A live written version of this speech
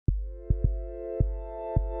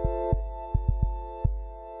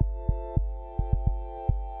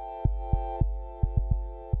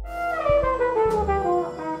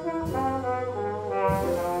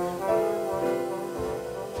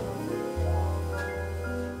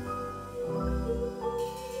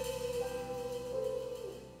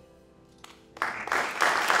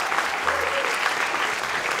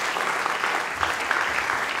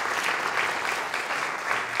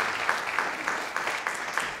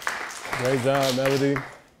Great job, Melody.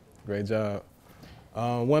 Great job.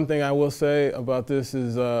 One thing I will say about this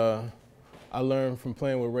is I learned from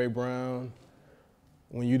playing with Ray Brown,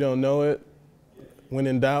 when you don't know it, when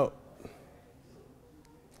in doubt,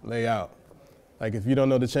 lay out. Like if you don't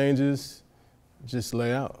know the changes, just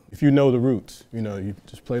lay out. If you know the roots, you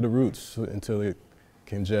just play the roots until it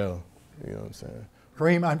can gel, you know what I'm saying?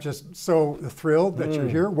 Karriem, I'm just so thrilled that you're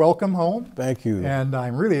here. Welcome home. Thank you. And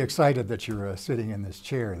I'm really excited that you're sitting in this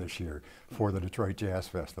chair this year for the Detroit Jazz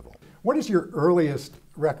Festival. What is your earliest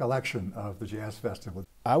recollection of the Jazz Festival?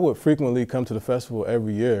 I would frequently come to the festival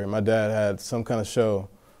every year. My dad had some kind of show,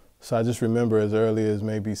 so I just remember as early as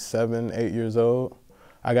maybe 7, 8 years old,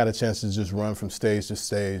 I got a chance to just run from stage to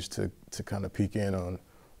stage to kind of peek in on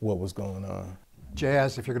what was going on.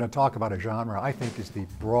 Jazz, if you're going to talk about a genre, I think is the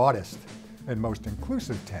broadest and most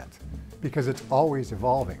inclusive tent because it's always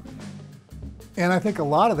evolving. And I think a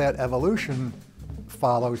lot of that evolution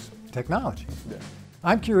follows technology. Yeah.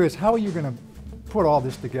 I'm curious, how are you going to put all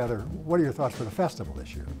this together? What are your thoughts for the festival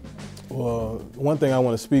this year? Well, one thing I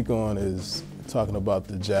want to speak on is talking about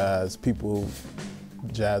the jazz people,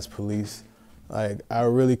 jazz police. Like, I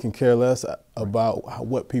really can care less about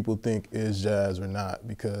what people think is jazz or not,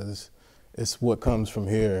 because it's what comes from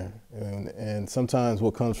here. And sometimes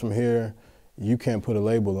what comes from here, you can't put a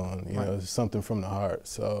label on, you know, it's something from the heart.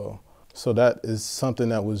 So that is something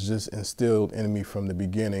that was just instilled in me from the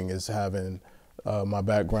beginning, is having my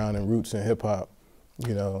background and roots in hip hop,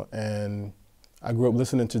 and I grew up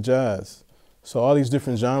listening to jazz. So all these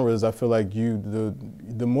different genres, I feel like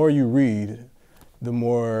the more you read, the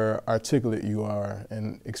more articulate you are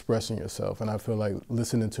in expressing yourself. And I feel like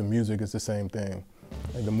listening to music is the same thing.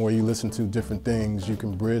 Like the more you listen to different things, you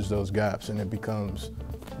can bridge those gaps and it becomes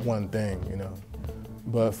one thing,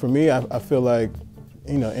 But for me, I feel like,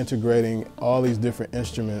 integrating all these different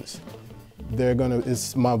instruments,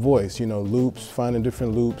 it's my voice, loops, finding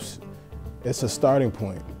different loops. It's a starting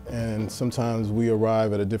point, and sometimes we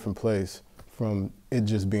arrive at a different place from it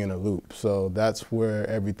just being a loop. So that's where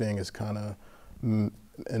everything is kind of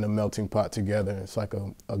in a melting pot together. It's like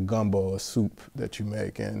a gumbo, a soup that you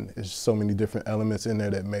make, and there's so many different elements in there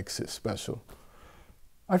that makes it special.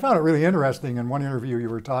 I found it really interesting in one interview you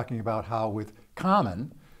were talking about how with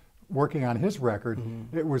Common, working on his record,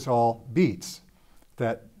 it was all beats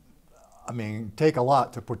that, take a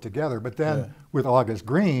lot to put together. But then with August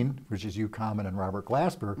Green, which is you, Common, and Robert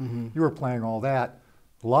Glasper, you were playing all that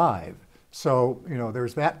live. So,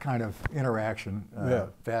 there's that kind of interaction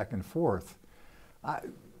back and forth.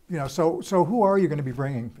 So who are you going to be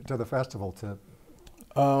bringing to the festival?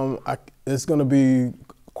 It's going to be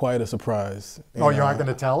quite a surprise. You aren't going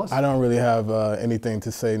to tell us? I don't really have anything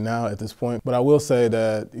to say now at this point, but I will say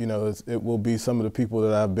that it will be some of the people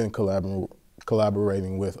that I've been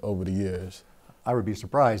collaborating with over the years. I would be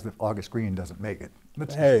surprised if August Green doesn't make it.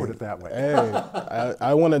 Let's just put it that way.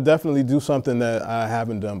 I want to definitely do something that I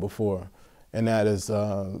haven't done before, and that is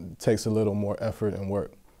takes a little more effort and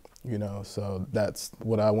work. So that's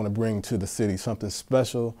what I want to bring to the city, something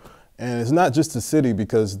special. And it's not just the city,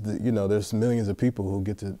 because there's millions of people who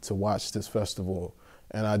get to watch this festival,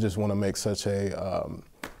 and I just want to make such a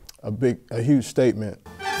huge statement.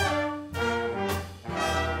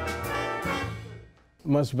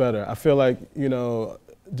 Much better. I feel like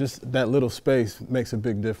just that little space makes a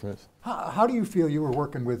big difference. How do you feel you were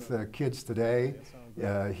working with kids today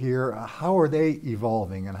here? How are they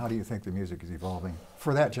evolving, and how do you think the music is evolving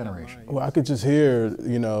for that generation? Well, I could just hear,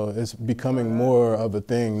 it's becoming more of a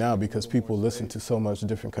thing now because people listen to so much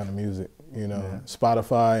different kind of music.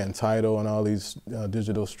 Spotify and Tidal and all these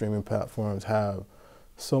digital streaming platforms have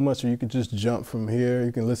so much. You could just jump from here.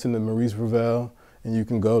 You can listen to Maurice Ravel, and you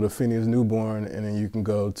can go to Phineas Newborn, and then you can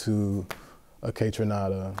go to a Kate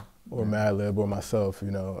Renata or Madlib or myself,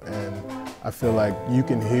 and I feel like you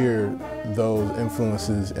can hear those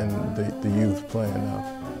influences in the youth playing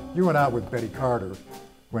now. You went out with Betty Carter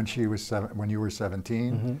when you were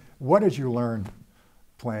 17. What did you learn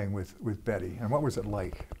playing with Betty, and what was it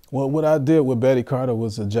like? Well, what I did with Betty Carter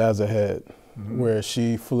was a jazz ahead, where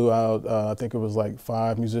she flew out, I think it was like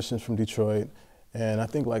 5 musicians from Detroit, and I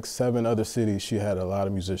think like 7 other cities. She had a lot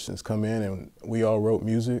of musicians come in, and we all wrote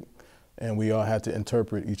music, and we all had to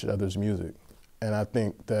interpret each other's music. And I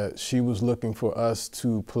think that she was looking for us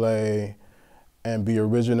to play and be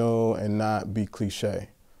original and not be cliche.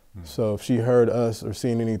 So if she heard us or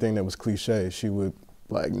seen anything that was cliche, she would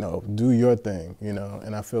no, do your thing,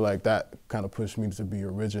 And I feel like that kind of pushed me to be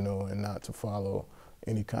original and not to follow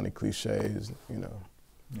any kind of cliches,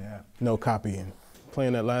 Yeah. No copying.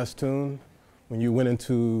 Playing that last tune, when you went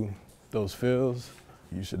into those fills,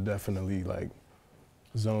 you should definitely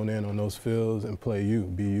zone in on those fills and play you,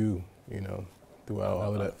 be you, you know, throughout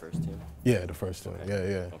all of that. The first tune? Yeah, the first tune,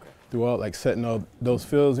 Okay. yeah. Okay. Throughout, like setting up those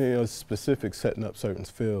fills, you know, specific setting up certain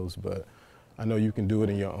fills, but I know you can do it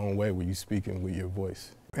in your own way where you're speaking with your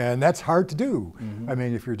voice. And that's hard to do. I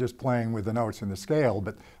mean, if you're just playing with the notes and the scale,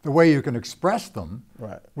 but the way you can express them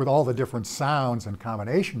with all the different sounds and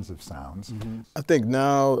combinations of sounds. I think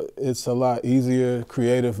now it's a lot easier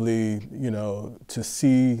creatively, you know, to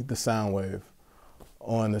see the sound wave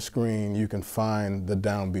on the screen. You can find the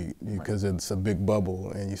downbeat because it's a big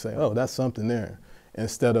bubble and you say, oh, that's something there.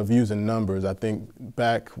 Instead of using numbers, I think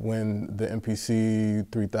back when the MPC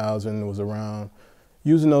 3000 was around,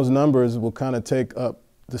 using those numbers will kind of take up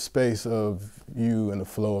the space of you and the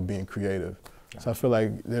flow of being creative. So I feel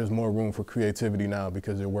like there's more room for creativity now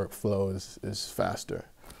because your workflow is faster.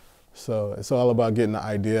 So it's all about getting the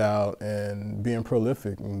idea out and being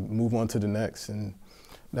prolific and move on to the next. And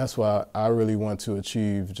that's why I really want to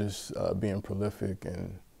achieve just being prolific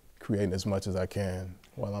and creating as much as I can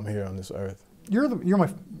while I'm here on this earth. You're my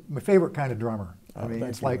favorite kind of drummer. I mean,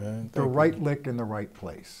 it's like the right lick in the right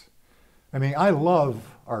place. I mean, I love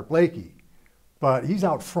Art Blakey, but he's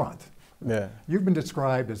out front. Yeah. You've been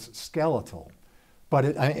described as skeletal, but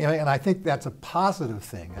and I think that's a positive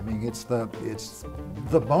thing. I mean, it's the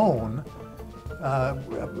bone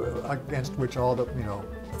against which all the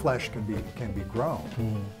flesh can be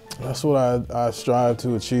grown. That's what I strive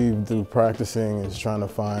to achieve through practicing, is trying to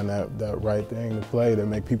find that right thing to play that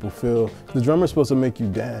make people feel. The drummer's supposed to make you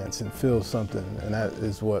dance and feel something, and that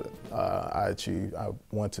is what I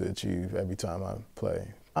want to achieve every time I play.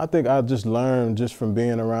 I think I just learned just from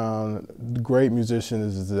being around great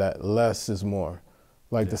musicians is that less is more.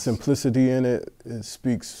 Like the simplicity in it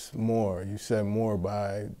speaks more. You said more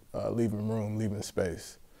by leaving room, leaving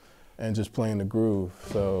space, and just playing the groove.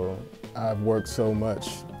 So I've worked so much,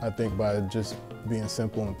 I think, by just being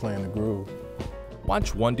simple and playing the groove.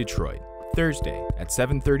 Watch One Detroit, Thursday at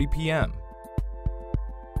 7:30 p.m.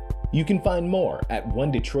 You can find more at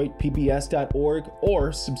onedetroitpbs.org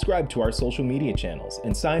or subscribe to our social media channels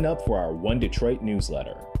and sign up for our One Detroit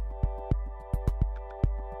newsletter.